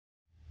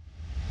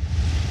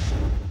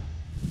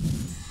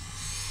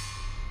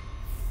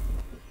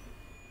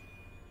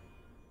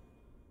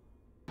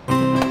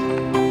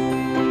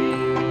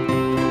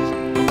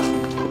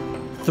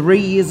3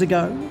 years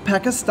ago,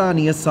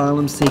 Pakistani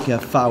asylum seeker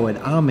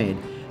Fawad Ahmed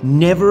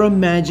never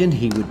imagined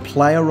he would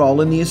play a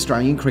role in the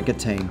Australian cricket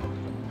team.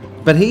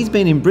 But he's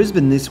been in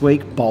Brisbane this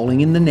week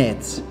bowling in the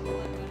nets.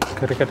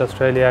 Cricket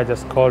Australia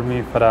just called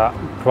me for a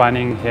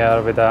training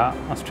here with the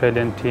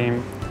Australian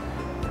team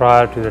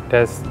prior to the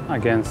test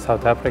against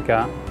South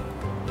Africa,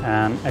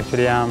 and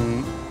actually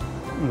I'm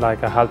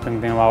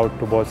helping them out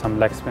to bowl some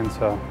leg spin,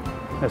 so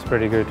that's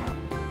pretty good.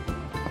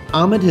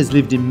 Ahmed has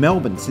lived in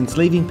Melbourne since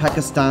leaving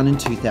Pakistan in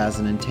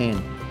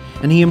 2010,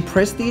 and he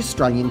impressed the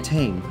Australian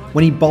team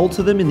when he bowled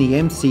to them in the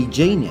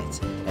MCG nets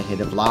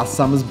ahead of last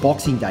summer's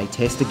Boxing Day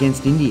test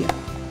against India.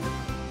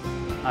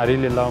 I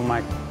really love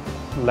my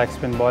leg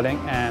spin bowling,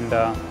 and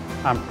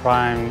I'm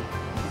trying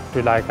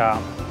to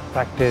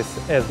practice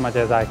as much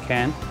as I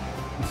can.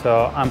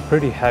 So I'm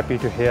pretty happy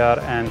to hear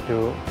and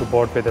to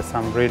bowl with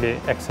some really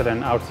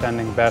excellent,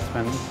 outstanding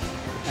batsmen,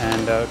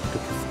 and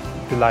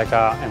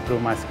to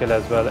improve my skill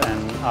as well,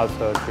 and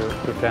also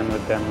to train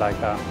with them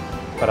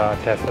for a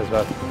test as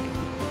well.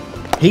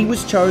 He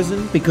was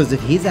chosen because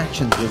of his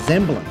actions'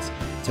 resemblance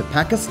to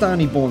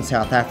Pakistani-born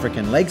South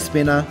African leg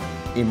spinner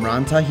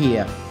Imran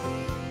Tahir.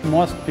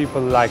 Most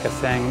people are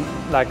saying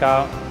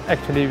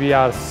actually we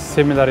are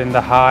similar in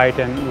the height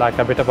and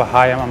a bit of a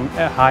high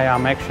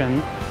arm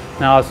action,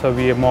 and also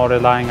we are more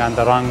relying on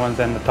the wrong ones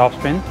than the top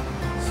spin.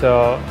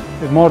 So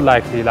it's more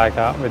likely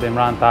with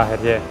Imran Tahir,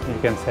 yeah,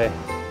 you can say.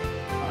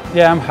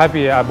 Yeah, I'm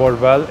happy I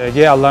bowled well.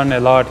 Yeah, I learned a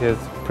lot. It's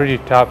pretty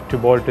tough to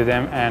bowl to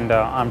them, and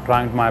I'm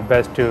trying my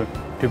best to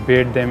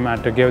beat them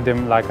and to give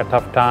them a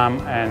tough time,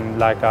 and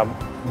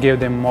give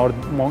them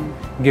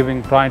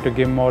trying to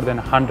give more than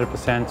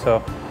 100%.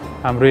 So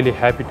I'm really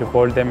happy to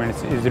bowl them, and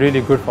it's really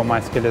good for my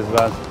skill as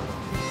well.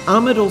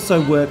 Ahmed also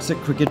works at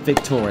Cricket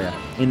Victoria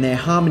in their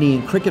Harmony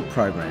in Cricket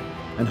program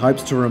and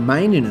hopes to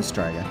remain in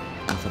Australia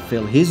and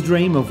fulfil his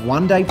dream of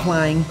one day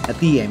playing at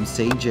the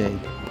MCG.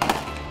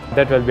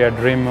 That will be a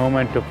dream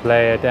moment to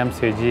play at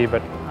MCG,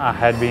 but I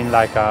had been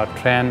a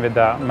train with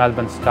the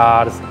Melbourne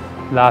Stars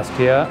last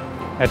year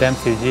at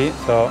MCG,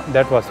 so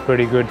that was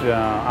pretty good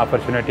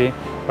opportunity,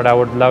 but I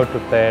would love to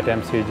play at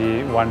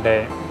MCG one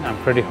day. I'm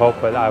pretty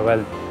hopeful I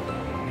will.